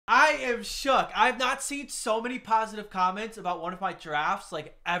am shook. I've not seen so many positive comments about one of my drafts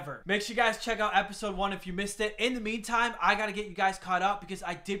like ever. Make sure you guys check out episode 1 if you missed it. In the meantime, I got to get you guys caught up because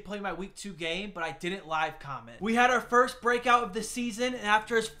I did play my week 2 game, but I didn't live comment. We had our first breakout of the season, and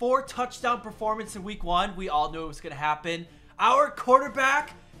after his 4 touchdown performance in week 1, we all knew it was going to happen. Our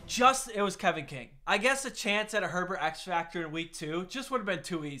quarterback, it was Kevin King. I guess a chance at a Herbert X Factor in week 2 just would have been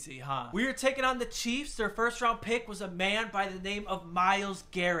too easy, huh? We were taking on the Chiefs. Their first round pick was a man by the name of Myles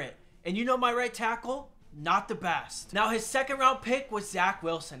Garrett. And you know my right tackle? Not the best. Now his second round pick was Zach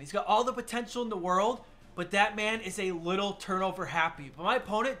Wilson. He's got all the potential in the world, but that man is a little turnover happy. But my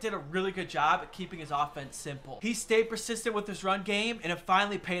opponent did a really good job at keeping his offense simple. He stayed persistent with his run game, and it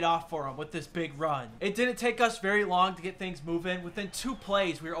finally paid off for him with this big run. It didn't take us very long to get things moving. Within 2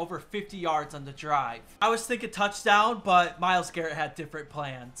 plays, we were over 50 yards on the drive. I was thinking touchdown, but Myles Garrett had different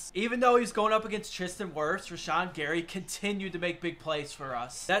plans. Even though he was going up against Tristan Wirfs, Rashawn Gary continued to make big plays for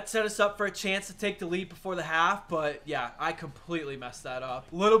us. That set us up for a chance to take the lead before the half, but yeah, I completely messed that up.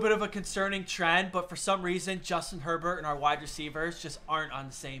 A little bit of a concerning trend, but for some reason, Justin Herbert and our wide receivers just aren't on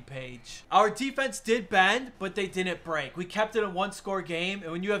the same page. Our defense did bend, but they didn't break. We kept it a 1-score game,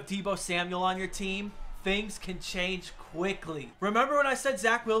 and when you have Deebo Samuel on your team, things can change quickly. Remember when I said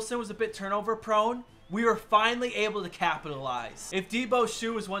Zach Wilson was a bit turnover prone? We were finally able to capitalize. If Deebo's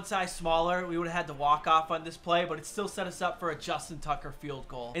shoe was 1 size smaller, we would have had to walk off on this play, but it still set us up for a Justin Tucker field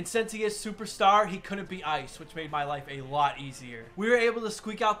goal. And since he is superstar, he couldn't be iced, which made my life a lot easier. We were able to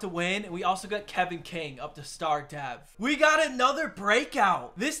squeak out the win, and we also got Kevin King up to star dev. We got another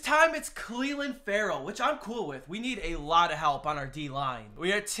breakout. This time it's Cleveland Farrell, which I'm cool with. We need a lot of help on our D-line.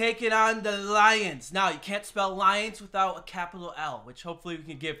 We are taking on the Lions. Now, you can't spell Lions without a capital L, which hopefully we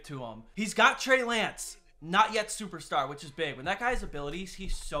can give to him. He's got Trey Lance. Not yet superstar, which is big. When that guy's abilities,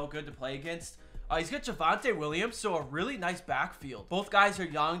 he's so good to play against. He's got Javonte Williams, so a really nice backfield. Both guys are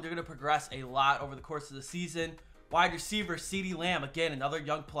young. They're going to progress a lot over the course of the season. Wide receiver, CeeDee Lamb, again, another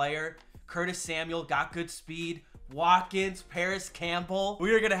young player. Curtis Samuel, got good speed. Watkins, Paris Campbell.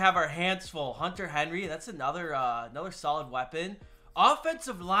 We are going to have our hands full. Hunter Henry, that's another solid weapon.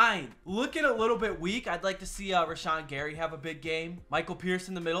 Offensive line, looking a little bit weak. I'd like to see Rashawn Gary have a big game. Michael Pierce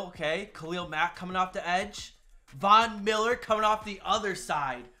in the middle, okay. Khalil Mack coming off the edge. Von Miller coming off the other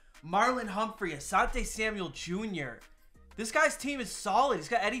side. Marlon Humphrey, Asante Samuel Jr. This guy's team is solid. He's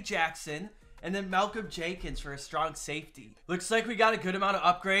got Eddie Jackson and then Malcolm Jenkins for a strong safety. Looks like we got a good amount of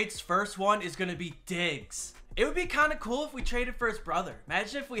upgrades. First one is going to be Diggs. It would be kind of cool if we traded for his brother.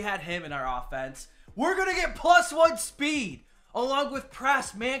 Imagine if we had him in our offense. We're going to get +1 speed, along with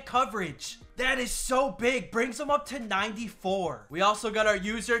press man coverage. That is so big. Brings him up to 94. We also got our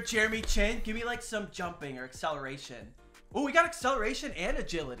user, Jeremy Chin. Give me like some jumping or acceleration. Oh, we got acceleration and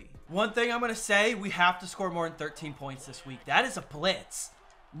agility. One thing I'm going to say, we have to score more than 13 points this week. That is a blitz.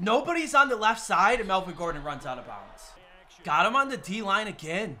 Nobody's on the left side, and Melvin Gordon runs out of bounds. Got him on the D-line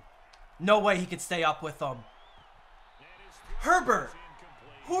again. No way he could stay up with them. Herbert.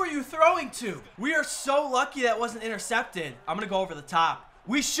 Who are you throwing to? We are so lucky that wasn't intercepted. I'm going to go over the top.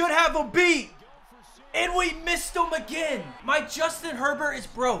 We should have him beat. And we missed him again. My Justin Herbert is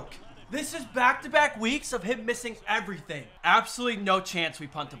broke. This is back-to-back weeks of him missing everything. Absolutely no chance we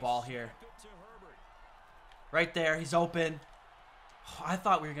punt the ball here. Right there. He's open. Oh, I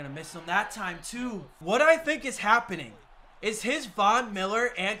thought we were going to miss him that time too. What I think is happening is his Von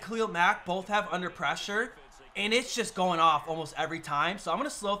Miller and Khalil Mack both have under pressure. And it's just going off almost every time. So I'm going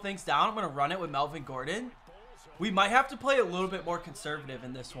to slow things down. I'm going to run it with Melvin Gordon. We might have to play a little bit more conservative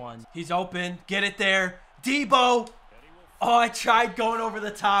in this one. He's open. Get it there. Deebo. Oh, I tried going over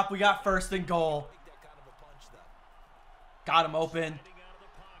the top. We got 1st and goal. Got him open.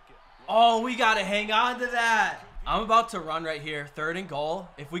 Oh, we got to hang on to that. I'm about to run right here. 3rd and goal.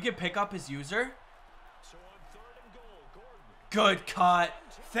 If we could pick up his user. Good cut.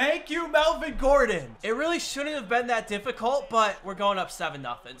 Thank you, Melvin Gordon. It really shouldn't have been that difficult, but we're going up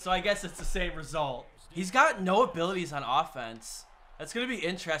 7-0. So I guess it's the same result. He's got no abilities on offense. That's going to be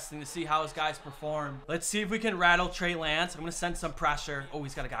interesting to see how his guys perform. Let's see if we can rattle Trey Lance. I'm going to send some pressure. Oh,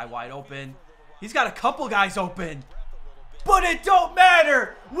 he's got a guy wide open. He's got a couple guys open. But it don't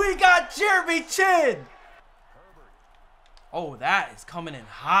matter. We got Jeremy Chin. Oh, that is coming in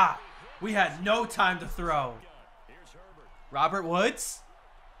hot. We had no time to throw. Robert Woods.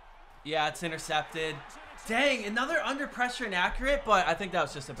 Yeah, it's intercepted. Dang, another under pressure inaccurate, but I think that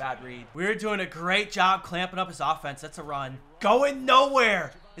was just a bad read. We're doing a great job clamping up his offense. That's a run. Going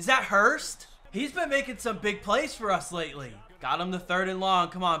nowhere. Is that Hurst? He's been making some big plays for us lately. Got him the 3rd and long.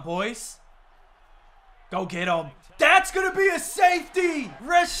 Come on, boys. Go get him. That's going to be a safety.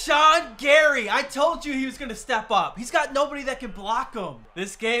 Rashawn Gary. I told you he was going to step up. He's got nobody that can block him.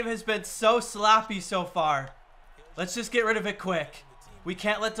 This game has been so sloppy so far. Let's just get rid of it quick. We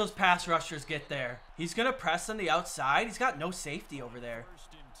can't let those pass rushers get there. He's going to press on the outside. He's got no safety over there.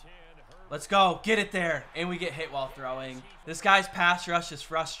 Let's go. Get it there. And we get hit while throwing. This guy's pass rush is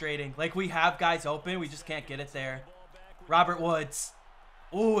frustrating. Like, we have guys open. We just can't get it there. Robert Woods.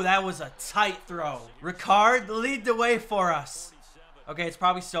 Ooh, that was a tight throw. Ricard, lead the way for us. Okay, it's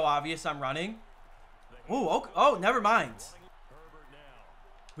probably so obvious I'm running. Ooh, oh, never mind.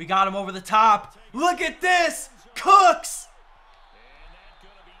 We got him over the top. Look at this. Cooks.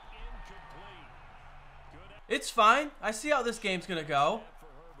 It's fine. I see how this game's going to go.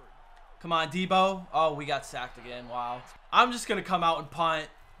 Come on, Debo. Oh, we got sacked again. Wow. I'm just going to come out and punt.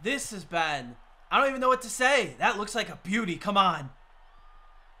 This has been... I don't even know what to say. That looks like a beauty. Come on.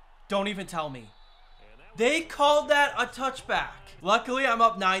 Don't even tell me. They called that a touchback. Luckily, I'm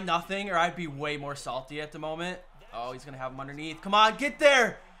up 9-0, or I'd be way more salty at the moment. Oh, he's going to have him underneath. Come on, get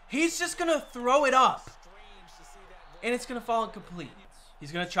there. He's just going to throw it up. And it's going to fall incomplete.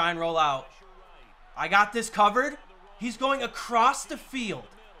 He's going to try and roll out. I got this covered. He's going across the field.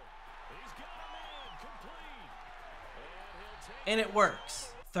 And it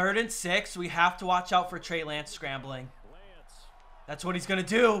works. 3rd and 6. We have to watch out for Trey Lance scrambling. That's what he's going to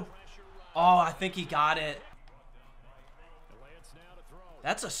do. Oh, I think he got it.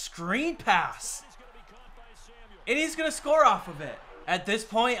 That's a screen pass. And he's going to score off of it. At this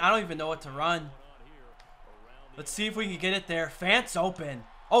point, I don't even know what to run. Let's see if we can get it there. Fant's open.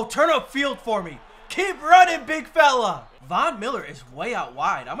 Oh, turn up field for me. Keep running, big fella. Von Miller is way out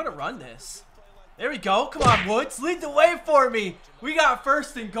wide. I'm going to run this. There we go. Come on, Woods. Lead the way for me. We got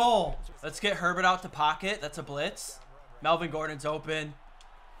 1st and goal. Let's get Herbert out the pocket. That's a blitz. Melvin Gordon's open.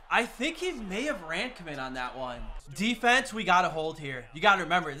 I think he may have ran commit on that one. Defense, we got to hold here. You got to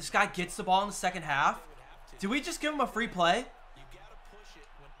remember, this guy gets the ball in the second half. Did we just give him a free play?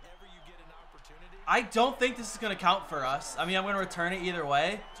 I don't think this is going to count for us. I mean, I'm going to return it either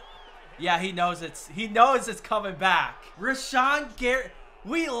way. Yeah, he knows it's coming back. Rashawn Gary,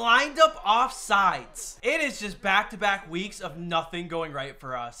 we lined up offsides. It is just back-to-back weeks of nothing going right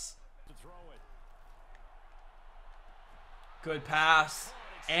for us. Good pass.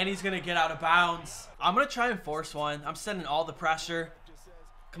 And he's going to get out of bounds. I'm going to try and force one. I'm sending all the pressure.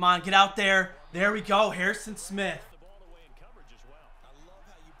 Come on, get out there. There we go. Harrison Smith.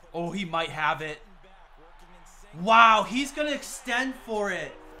 Oh, he might have it. Wow, he's going to extend for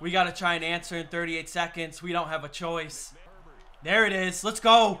it. We got to try and answer in 38 seconds. We don't have a choice. There it is. Let's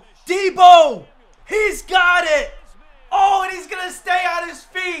go. Debo! He's got it! Oh, and he's going to stay on his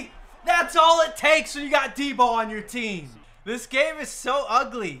feet. That's all it takes when you got Debo on your team. This game is so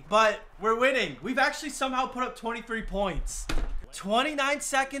ugly, but we're winning. We've actually somehow put up 23 points. 29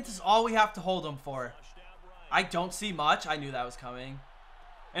 seconds is all we have to hold him for. I don't see much. I knew that was coming.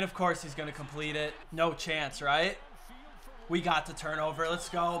 And of course, he's going to complete it. No chance, right? We got the turnover. Let's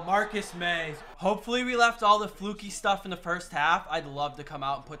go. Marcus May. Hopefully, we left all the fluky stuff in the first half. I'd love to come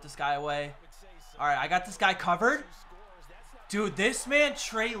out and put this guy away. All right, I got this guy covered. Dude, this man,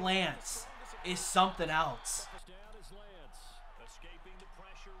 Trey Lance, is something else.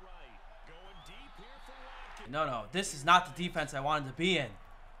 No, this is not the defense I wanted to be in.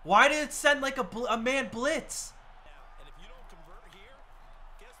 Why did it send like a man blitz?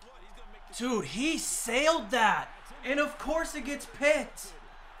 Dude, he sailed that. And of course it gets picked.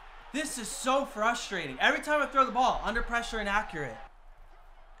 This is so frustrating. Every time I throw the ball, under pressure, inaccurate.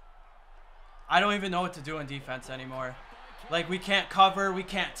 I don't even know what to do in defense anymore. Like, we can't cover, we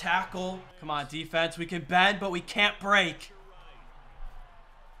can't tackle. Come on, defense. We can bend, but we can't break.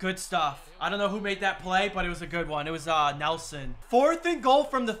 Good stuff. I don't know who made that play, but it was a good one. It was Nelson. 4th and goal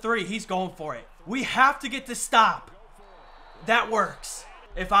from the 3. He's going for it. We have to get this stop. That works.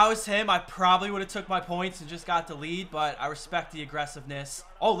 If I was him, I probably would have took my points and just got the lead, but I respect the aggressiveness.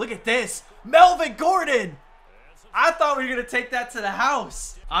 Oh, look at this. Melvin Gordon. I thought we were going to take that to the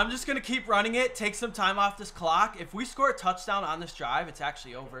house. I'm just going to keep running it, take some time off this clock. If we score a touchdown on this drive, it's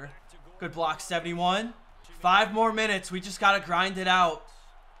actually over. Good block, 71. 5 more minutes. We just got to grind it out.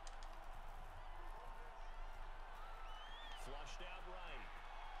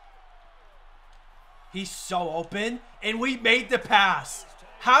 He's so open, and we made the pass.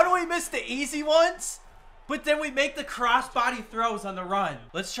 How do we miss the easy ones? But then we make the crossbody throws on the run.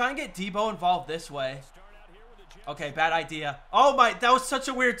 Let's try and get Debo involved this way. Okay, bad idea. Oh my, that was such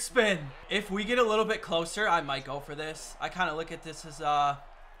a weird spin. If we get a little bit closer, I might go for this. I kind of look at this as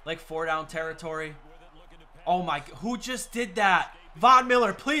like 4 down territory. Oh my, who just did that? Von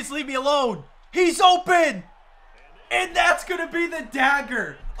Miller, please leave me alone. He's open. And that's going to be the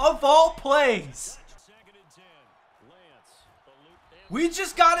dagger of all plays. We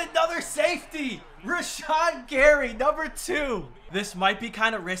just got another safety. Rashawn Gary, number 2. This might be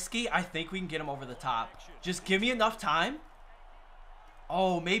kind of risky. I think we can get him over the top. Just give me enough time.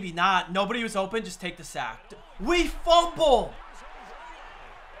 Oh, maybe not. Nobody was open. Just take the sack. We fumble.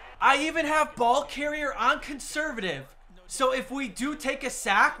 I even have ball carrier on conservative. So if we do take a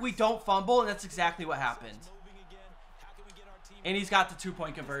sack, we don't fumble. And that's exactly what happened. And he's got the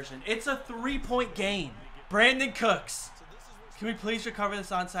 2-point conversion. It's a 3-point game. Brandon Cooks. Can we please recover this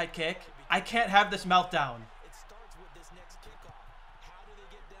onside kick? I can't have this meltdown.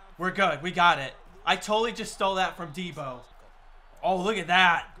 We're good. We got it. I totally just stole that from Debo. Oh, look at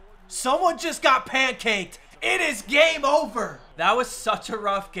that. Someone just got pancaked. It is game over. That was such a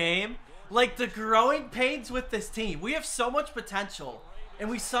rough game. Like, the growing pains with this team. We have so much potential. And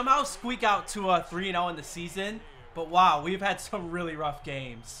we somehow squeak out to a 3-0 in the season. But wow, we've had some really rough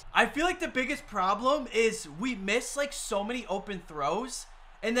games. I feel like the biggest problem is we miss like so many open throws.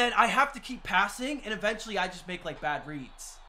 And then I have to keep passing. And eventually I just make like bad reads.